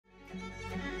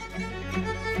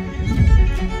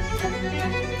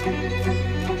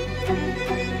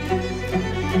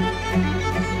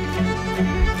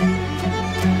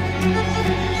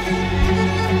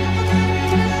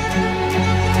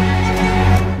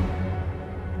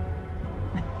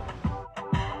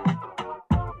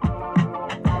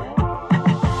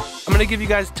gonna give you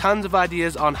guys tons of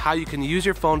ideas on how you can use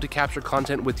your phone to capture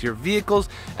content with your vehicles.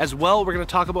 As well, we're gonna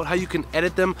talk about how you can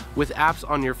edit them with apps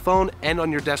on your phone and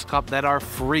on your desktop that are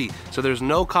free. So there's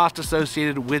no cost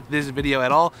associated with this video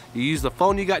at all. You use the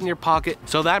phone you got in your pocket.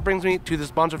 So that brings me to the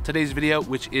sponsor of today's video,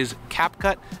 which is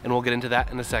CapCut, and we'll get into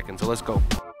that in a second. So let's go.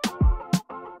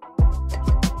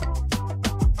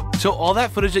 So all that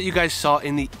footage that you guys saw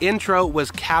in the intro was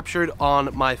captured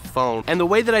on my phone. And the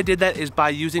way that I did that is by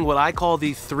using what I call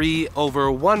the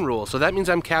 3/1 rule. So that means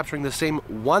I'm capturing the same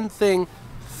one thing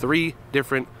 3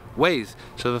 different ways.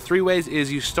 So the 3 ways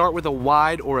is you start with a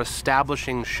wide or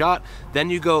establishing shot, then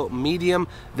you go medium,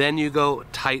 then you go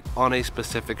tight on a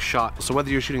specific shot. So whether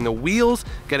you're shooting the wheels,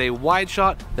 get a wide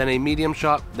shot, then a medium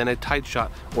shot, then a tight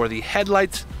shot, or the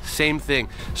headlights, same thing.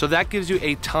 So that gives you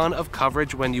a ton of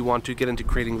coverage when you want to get into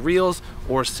creating reels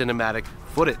or cinematic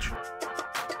footage.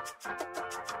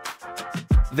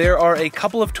 There are a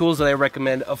couple of tools that I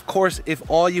recommend. Of course, if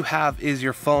all you have is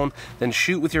your phone, then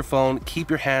shoot with your phone, keep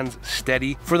your hands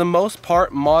steady. For the most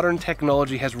part, modern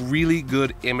technology has really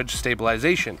good image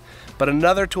stabilization. But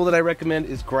another tool that I recommend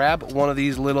is grab one of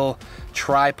these little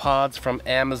tripods from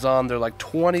Amazon. They're like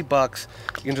 20 bucks.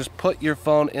 You can just put your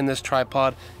phone in this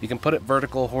tripod. You can put it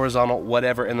vertical, horizontal,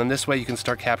 whatever, and then this way you can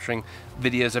start capturing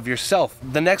videos of yourself.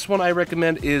 The next one I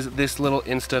recommend is this little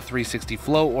Insta360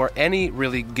 Flow, or any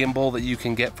really gimbal that you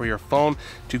can get for your phone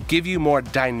to give you more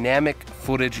dynamic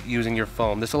footage using your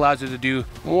phone. This allows you to do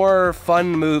more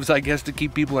fun moves, I guess, to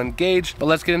keep people engaged. But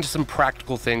let's get into some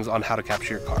practical things on how to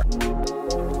capture your car.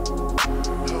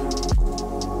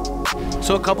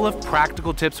 So a couple of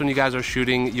practical tips when you guys are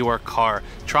shooting your car.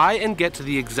 Try and get to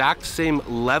the exact same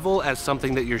level as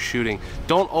something that you're shooting.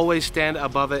 Don't always stand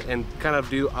above it and kind of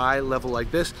do eye level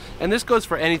like this. And this goes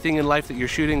for anything in life that you're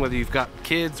shooting, whether you've got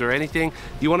kids or anything.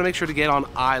 You wanna make sure to get on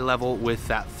eye level with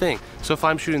that thing. So if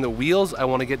I'm shooting the wheels, I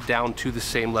wanna get down to the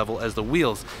same level as the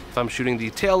wheels. If I'm shooting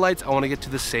the tail lights, I wanna get to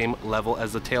the same level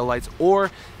as the tail lights,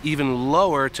 or even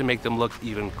lower to make them look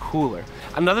even cooler.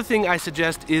 Another thing I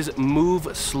suggest is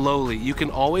move slowly. You can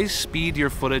always speed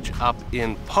your footage up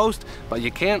in post, but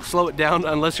you can't slow it down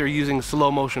unless you're using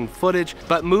slow motion footage.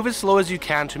 But move as slow as you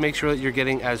can to make sure that you're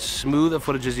getting as smooth a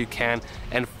footage as you can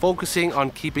and focusing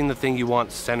on keeping the thing you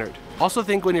want centered. Also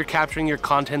think when you're capturing your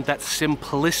content that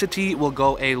simplicity will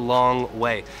go a long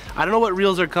way. I don't know what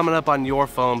reels are coming up on your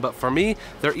phone, but for me,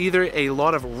 they're either a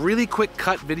lot of really quick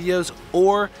cut videos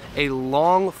or a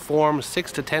long form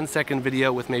 6 to 10 second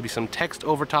video with maybe some text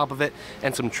over top of it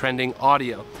and some trending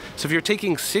audio. So if you're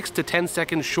taking 6 to 10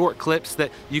 second short clips that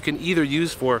you can either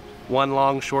use for one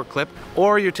long short clip,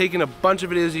 or you're taking a bunch of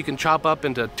videos you can chop up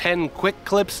into 10 quick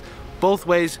clips, both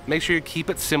ways, make sure you keep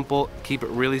it simple, keep it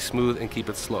really smooth, and keep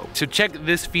it slow. So check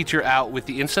this feature out. With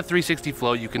the Insta360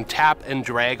 Flow, you can tap and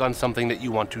drag on something that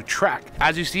you want to track.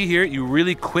 As you see here, you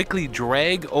really quickly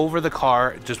drag over the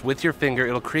car just with your finger.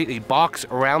 It'll create a box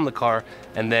around the car,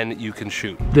 and then you can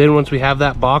shoot. Then once we have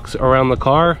that box around the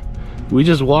car, we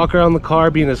just walk around the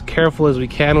car being as careful as we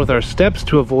can with our steps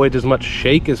to avoid as much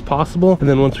shake as possible. And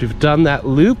then once we've done that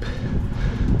loop,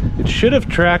 it should have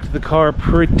tracked the car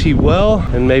pretty well,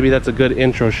 and maybe that's a good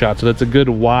intro shot. So that's a good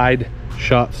wide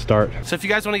shot start. So if you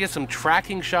guys want to get some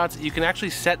tracking shots, you can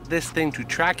actually set this thing to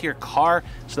track your car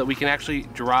so that we can actually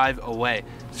drive away.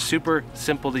 Super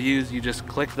simple to use. You just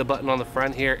click the button on the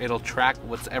front here, it'll track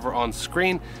what's ever on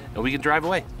screen, and we can drive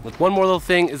away. One more little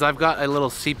thing is I've got a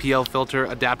little CPL filter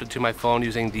adapted to my phone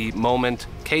using the Moment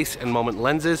case and Moment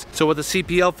lenses. So what the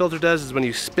CPL filter does is when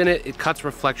you spin it, it cuts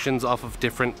reflections off of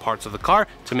different parts of the car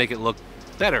to make it look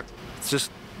better. It's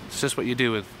just what you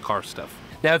do with car stuff.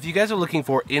 Now, if you guys are looking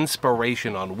for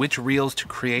inspiration on which reels to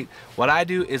create, what I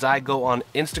do is I go on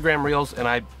Instagram Reels and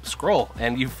I scroll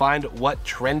and you find what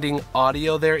trending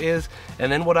audio there is.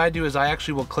 And then what I do is I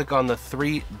actually will click on the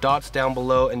 3 dots down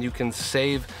below and you can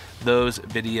save those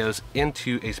videos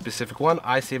into a specific one.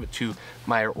 I save it to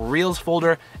my Reels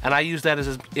folder and I use that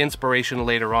as inspiration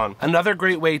later on. Another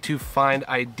great way to find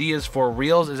ideas for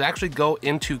Reels is actually go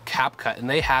into CapCut, and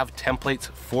they have templates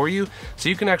for you. So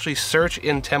you can actually search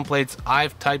in templates.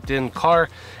 I've typed in car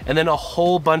and then a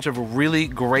whole bunch of really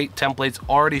great templates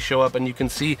already show up, and you can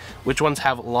see which ones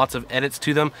have lots of edits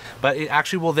to them, but it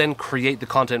actually will then create the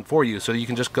content for you. So you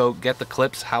can just go get the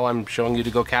clips, how I'm showing you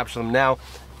to go capture them now,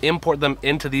 import them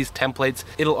into these templates.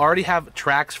 It'll already have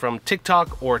tracks from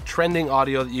TikTok or trending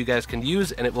audio that you guys can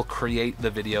use, and it will create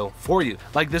the video for you.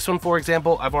 Like this one, for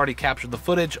example, I've already captured the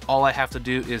footage. All I have to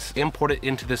do is import it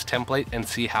into this template and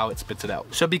see how it spits it out.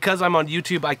 So because I'm on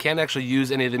YouTube, I can't actually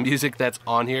use any of the music that's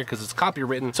on here because it's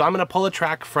copywritten. So I'm gonna pull a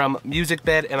track from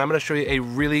MUSICBED, and I'm gonna show you a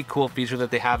really cool feature that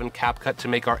they have in CapCut to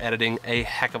make our editing a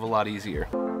heck of a lot easier.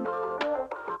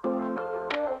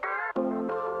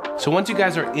 So once you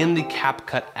guys are in the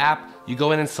CapCut app, you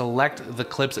go in and select the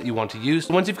clips that you want to use.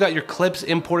 Once you've got your clips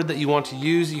imported that you want to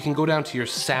use, you can go down to your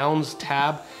sounds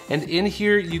tab, and in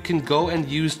here you can go and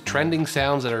use trending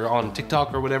sounds that are on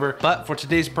TikTok or whatever. But for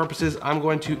today's purposes, I'm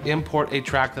going to import a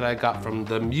track that I got from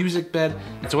the MUSICBED.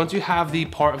 And so once you have the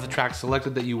part of the track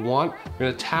selected that you want, we're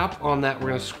gonna tap on that, we're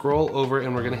gonna scroll over,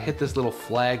 and we're gonna hit this little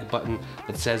flag button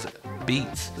that says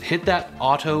beats. Hit that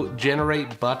auto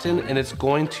generate button, and it's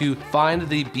going to find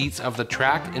the beats of the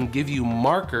track and give you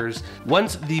markers.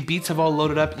 Once the beats have all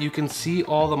loaded up, you can see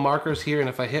all the markers here, and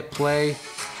if I hit play,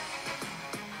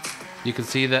 you can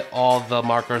see that all the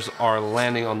markers are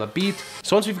landing on the beat.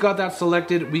 So once we've got that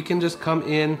selected, we can just come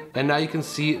in, and now you can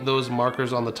see those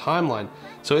markers on the timeline.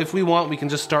 So if we want, we can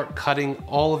just start cutting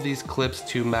all of these clips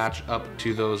to match up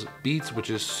to those beats,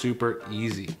 which is super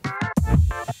easy.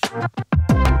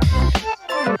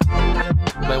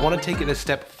 But I want to take it a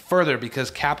step further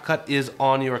because CapCut is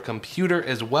on your computer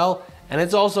as well, and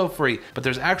it's also free, but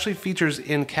there's actually features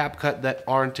in CapCut that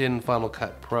aren't in Final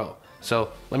Cut Pro.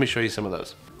 So let me show you some of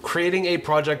those. Creating a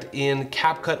project in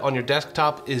CapCut on your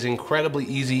desktop is incredibly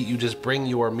easy. You just bring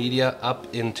your media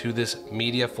up into this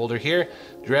media folder here,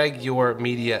 drag your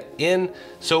media in.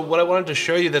 So what I wanted to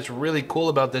show you that's really cool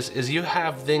about this is you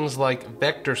have things like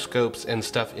vector scopes and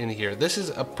stuff in here. This is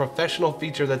a professional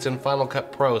feature that's in Final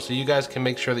Cut Pro, so you guys can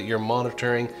make sure that you're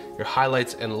monitoring your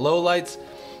highlights and lowlights.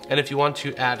 And if you want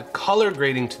to add color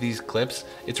grading to these clips,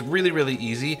 it's really, really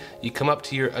easy. You come up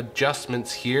to your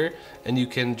adjustments here, and you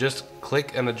can just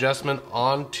click an adjustment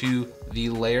onto the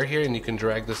layer here, and you can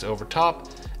drag this over top.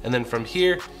 And then from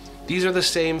here, these are the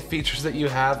same features that you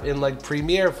have in like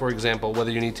Premiere, for example,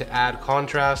 whether you need to add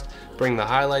contrast, bring the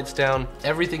highlights down,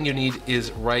 everything you need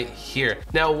is right here.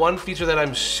 Now, one feature that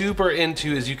I'm super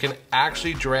into is you can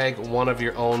actually drag one of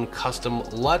your own custom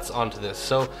LUTs onto this.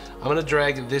 So I'm gonna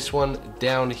drag this one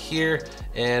down here,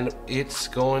 and it's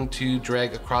going to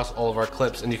drag across all of our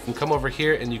clips. And you can come over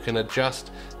here and you can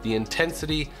adjust the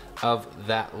intensity of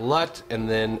that LUT, and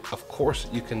then of course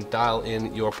you can dial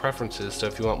in your preferences. So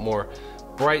if you want more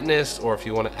brightness, or if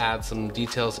you want to add some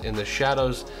details in the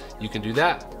shadows, you can do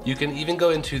that. You can even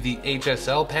go into the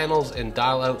HSL panels and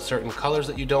dial out certain colors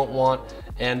that you don't want.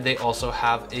 And they also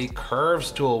have a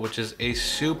curves tool, which is a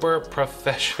super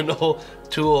professional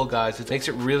tool, guys. It makes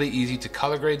it really easy to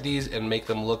color grade these and make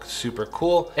them look super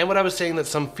cool. And what I was saying, that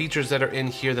some features that are in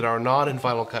here that are not in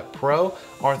Final Cut Pro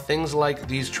are things like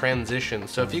these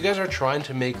transitions. So if you guys are trying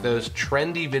to make those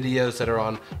trendy videos that are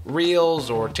on Reels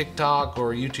or TikTok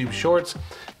or YouTube Shorts,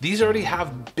 these already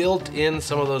have built in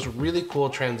some of those really cool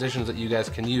transitions that you guys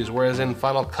can use. Whereas in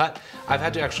Final Cut, I've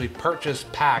had to actually purchase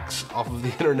packs off of the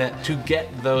internet to get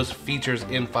those features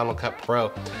in Final Cut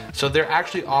Pro. So they're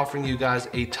actually offering you guys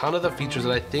a ton of the features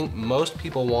that I think most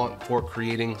people want for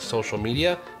creating social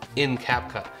media in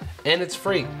CapCut. And it's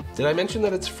free. Did I mention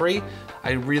that it's free?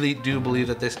 I really do believe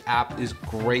that this app is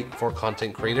great for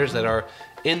content creators that are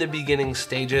in the beginning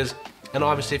stages. And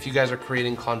obviously, if you guys are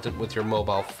creating content with your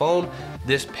mobile phone,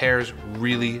 this pairs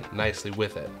really nicely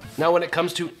with it. Now, when it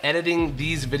comes to editing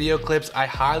these video clips, I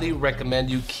highly recommend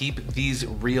you keep these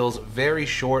reels very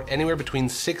short, anywhere between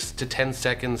 6 to 10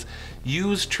 seconds.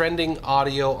 Use trending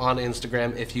audio on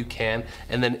Instagram if you can,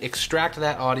 and then extract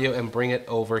that audio and bring it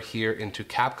over here into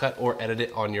CapCut, or edit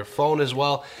it on your phone as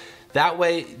well. That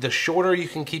way, the shorter you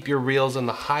can keep your reels and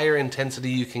the higher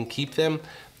intensity you can keep them,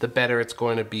 the better it's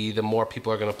going to be, the more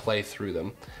people are going to play through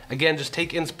them. Again, just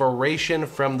take inspiration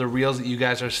from the reels that you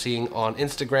guys are seeing on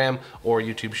Instagram or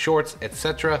YouTube Shorts,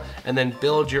 etc., and then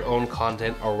build your own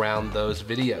content around those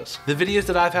videos. The videos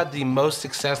that I've had the most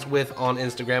success with on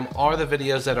Instagram are the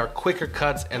videos that are quicker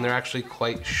cuts, and they're actually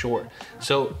quite short.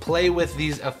 So play with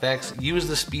these effects, use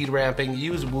the speed ramping,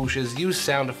 use whooshes, use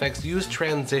sound effects, use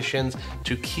transitions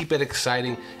to keep it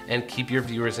exciting and keep your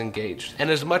viewers engaged. And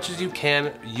as much as you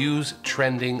can, use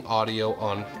trending audio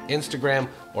on Instagram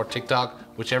or TikTok,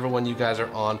 whichever one you guys are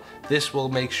on. This will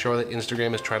make sure that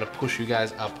Instagram is trying to push you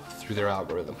guys up through their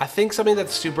algorithm. I think something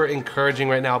that's super encouraging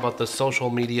right now about the social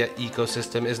media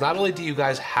ecosystem is not only do you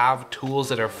guys have tools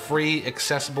that are free,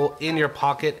 accessible, in your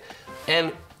pocket,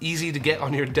 and easy to get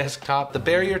on your desktop. The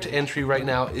barrier to entry right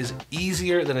now is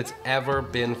easier than it's ever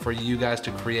been for you guys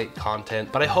to create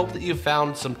content. But I hope that you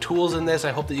found some tools in this.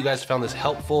 I hope that you guys found this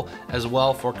helpful as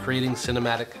well for creating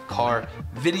cinematic car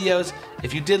videos.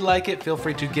 If you did like it, feel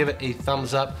free to give it a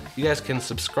thumbs up. You guys can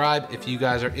subscribe if you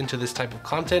guys are into this type of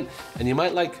content, and you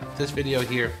might like this video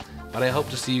here. But I hope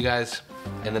to see you guys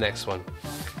in the next one.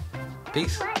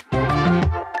 Peace.